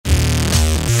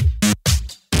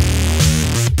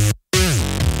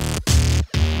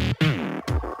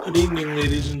Good evening,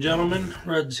 ladies and gentlemen.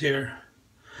 Ruds here.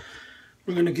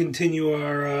 We're going to continue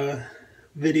our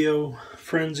video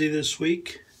frenzy this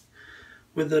week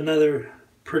with another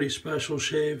pretty special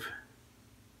shave.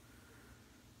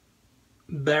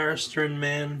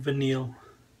 B&M Vanille.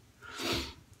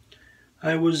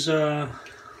 I was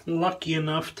lucky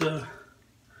enough to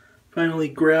finally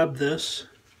grab this.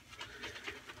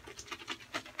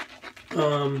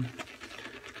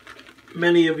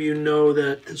 Many of you know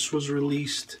that this was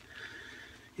released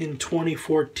in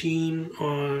 2014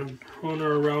 on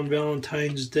or around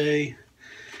Valentine's Day,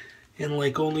 and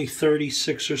like only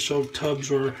 36 or so tubs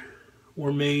were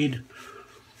made.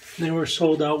 They were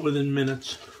sold out within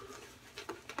minutes.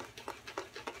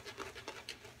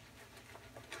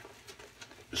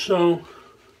 So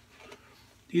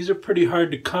these are pretty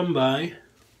hard to come by,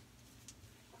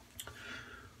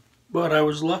 but I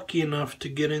was lucky enough to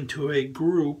get into a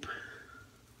group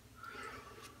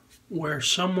where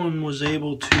someone was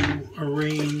able to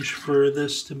arrange for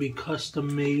this to be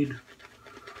custom made.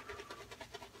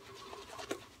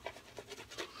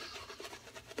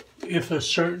 If a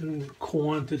certain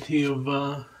quantity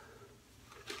of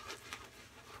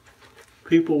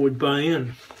people would buy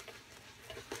in.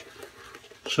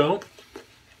 So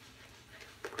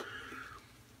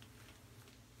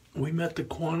we met the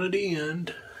quantity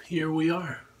and here we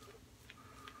are.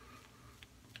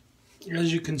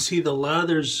 As you can see, the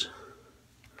lather's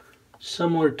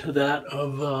similar to that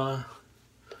of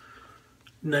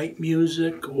Night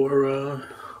Music or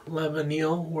La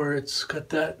Vanille, where it's got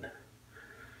that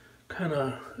kind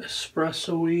of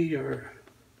espresso-y or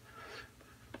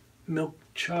milk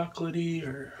chocolatey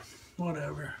or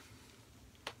whatever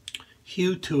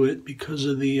hue to it because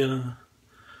of the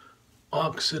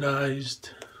oxidized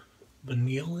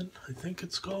vanillin, I think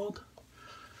it's called.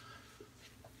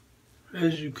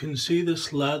 As you can see,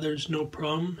 this lather's no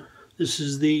problem. This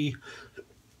is the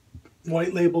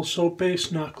white label soap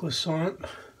base, not glissant.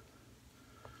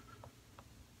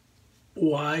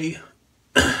 Why?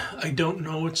 I don't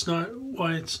know.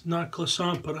 Why it's not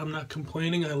glissant, but I'm not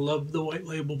complaining. I love the white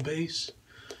label base.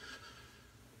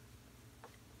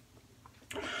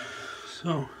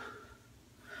 So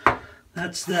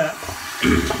that's that.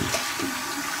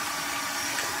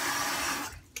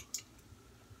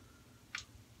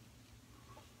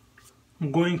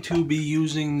 I'm going to be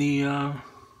using the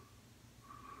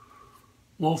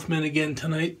Wolfman again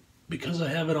tonight because I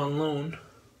have it on loan.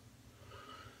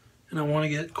 And I want to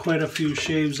get quite a few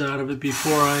shaves out of it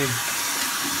before I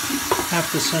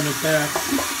have to send it back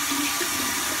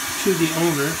to the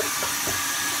owner.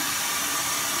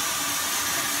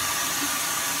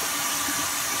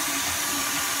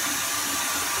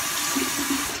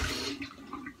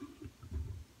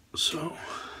 So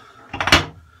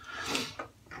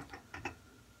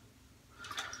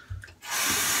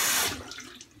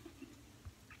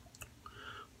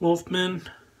Wolfman,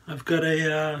 I've got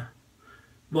a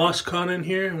Boss Con in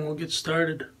here and we'll get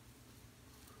started.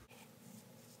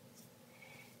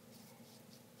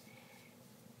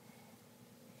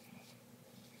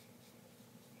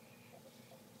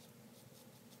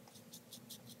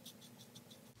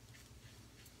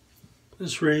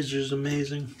 This razor is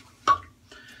amazing.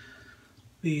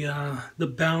 The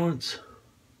balance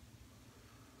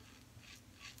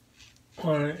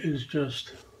on it is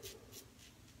just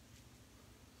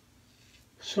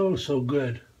so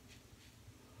good.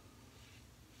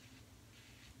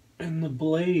 And the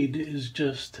blade is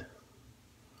just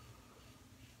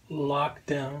locked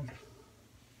down.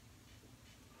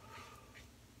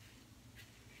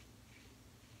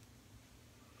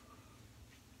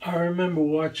 I remember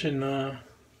watching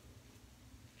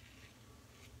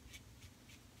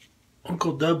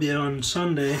Uncle W on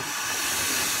Sunday,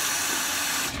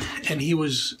 and he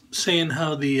was saying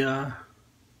how the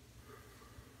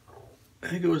I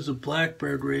think it was a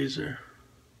Blackbird razor,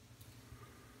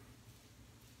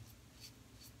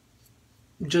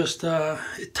 just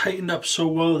it tightened up so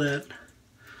well that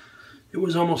it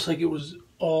was almost like it was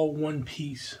all one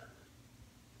piece.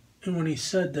 And when he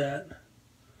said that,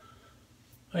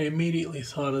 I immediately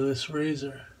thought of this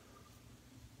razor.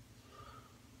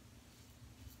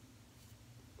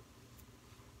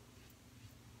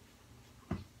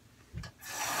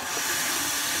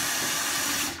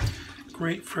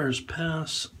 Great first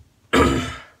pass. There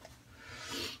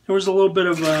was a little bit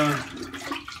of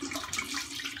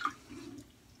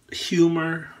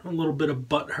humor, a little bit of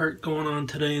butt hurt going on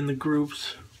today in the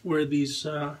groups where these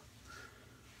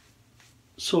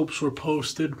soaps were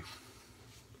posted.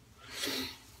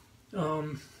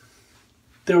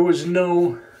 There was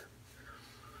no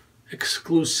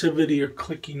exclusivity or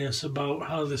clickiness about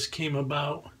how this came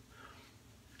about.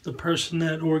 the person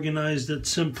that organized it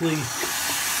simply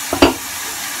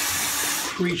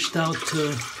reached out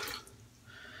to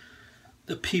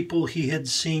the people he had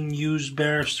seen use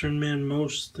Barrister and Man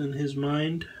most in his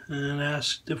mind and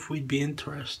asked if we'd be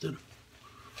interested.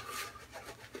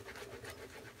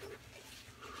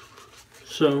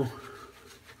 So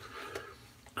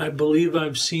I believe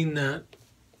I've seen that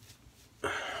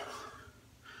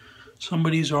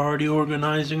somebody's already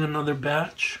organizing another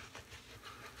batch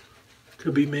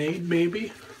to be made,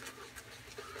 maybe.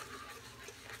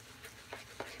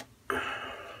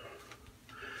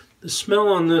 The smell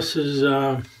on this is,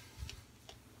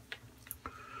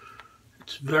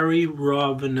 it's very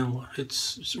raw vanilla. It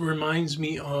reminds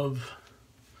me of,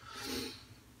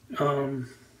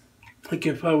 like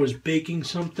if I was baking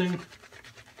something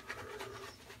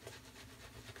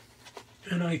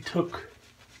and I took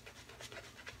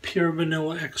pure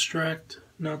vanilla extract,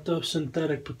 not the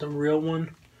synthetic but the real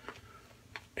one,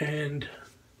 and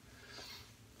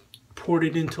poured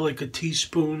it into like a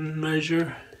teaspoon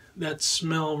measure. That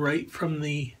smell right from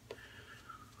the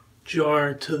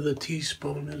jar to the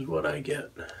teaspoon is what I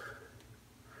get.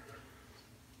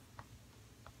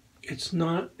 It's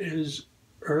not as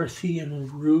earthy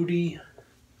and rooty,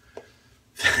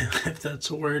 if that's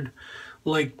a word,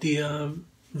 like the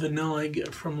vanilla I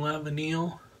get from La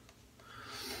Vanille.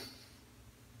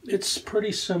 It's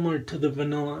pretty similar to the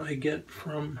vanilla I get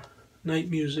from Night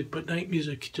Music, but Night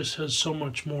Music just has so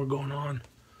much more going on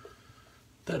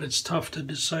that it's tough to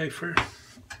decipher.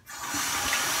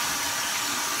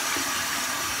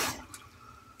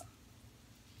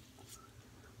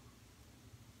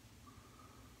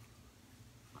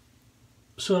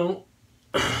 So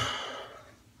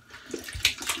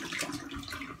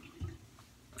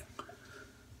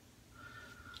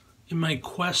in my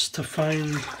quest to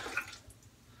find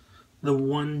the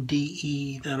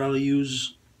 1DE that I'll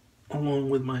use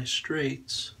along with my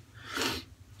straights,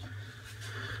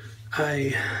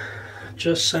 I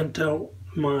just sent out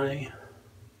my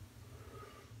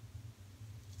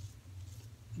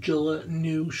Gillette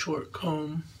new short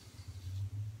comb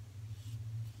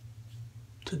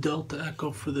to Delta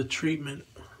Echo for the treatment.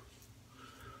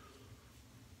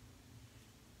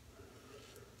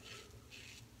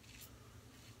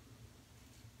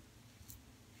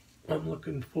 I'm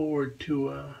looking forward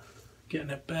to getting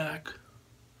it back.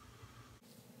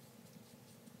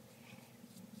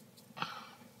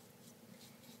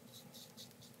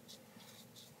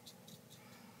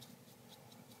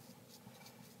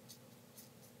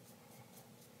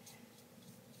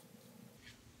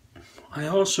 I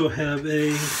also have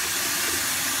a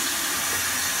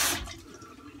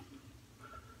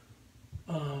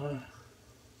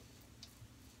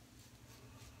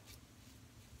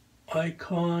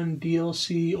Icon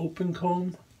DLC open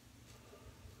comb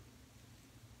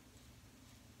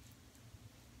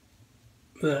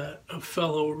that a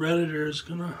fellow Redditor is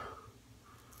gonna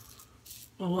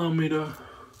allow me to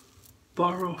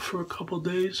borrow for a couple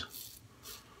days.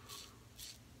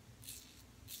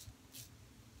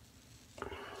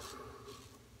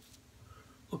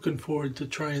 Looking forward to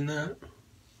trying that.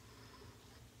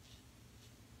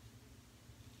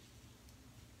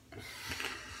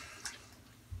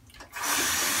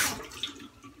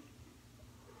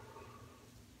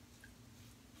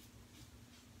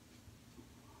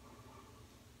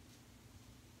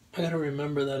 I gotta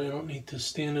remember that I don't need to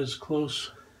stand as close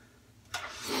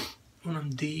when I'm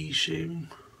DE shaving.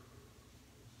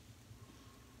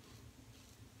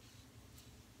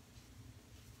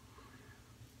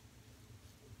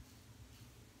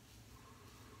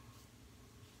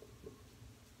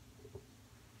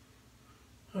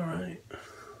 All right.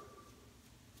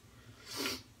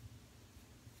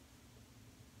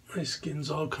 My skin's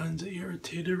all kinds of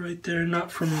irritated right there. Not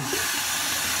from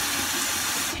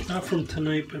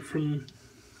tonight, but from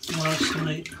last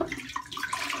night.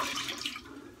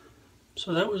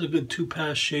 So that was a good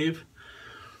 2-pass shave.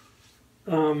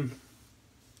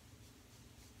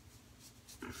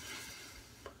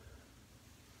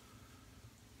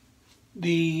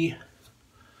 The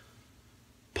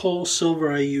Pole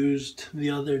Silver I used the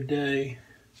other day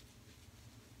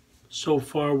so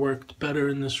far worked better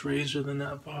in this razor than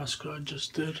that Voskhod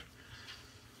just did.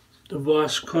 The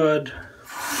Voskhod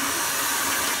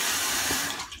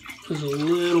is a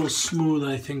little smooth,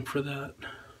 I think, for that.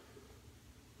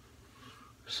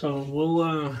 So we'll,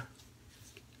 I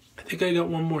think I got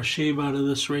one more shave out of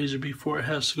this razor before it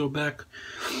has to go back.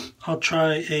 I'll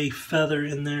try a feather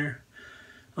in there.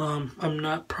 I'm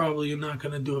probably not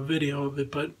going to do a video of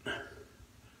it, but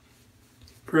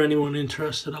for anyone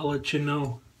interested, I'll let you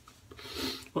know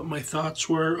what my thoughts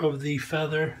were of the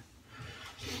feather.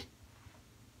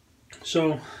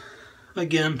 So,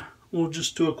 again, we'll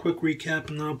just do a quick recap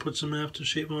and then I'll put some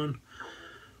aftershave on.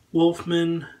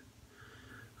 Wolfman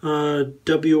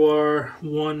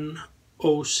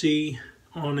WR1OC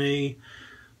on a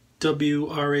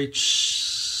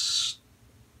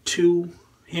WRH2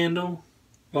 handle,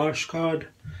 washcloth.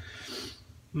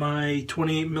 My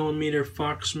 28mm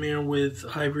Foxmere with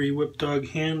Ivory Whipdog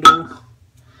handle.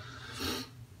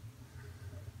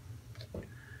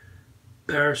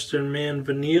 B&M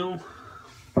Vanille.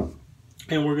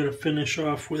 And we're going to finish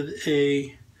off with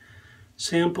a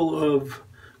sample of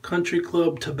Country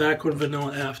Club Tobacco and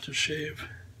Vanilla Aftershave.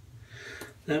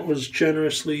 That was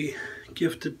generously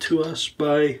gifted to us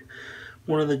by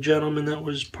one of the gentlemen that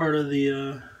was part of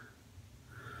the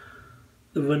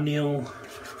vanille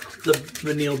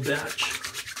batch.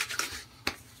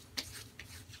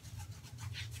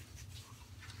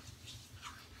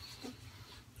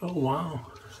 Oh wow.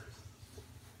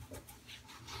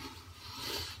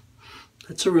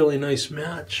 That's a really nice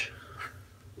match.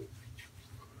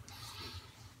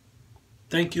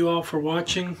 Thank you all for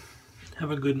watching.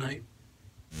 Have a good night.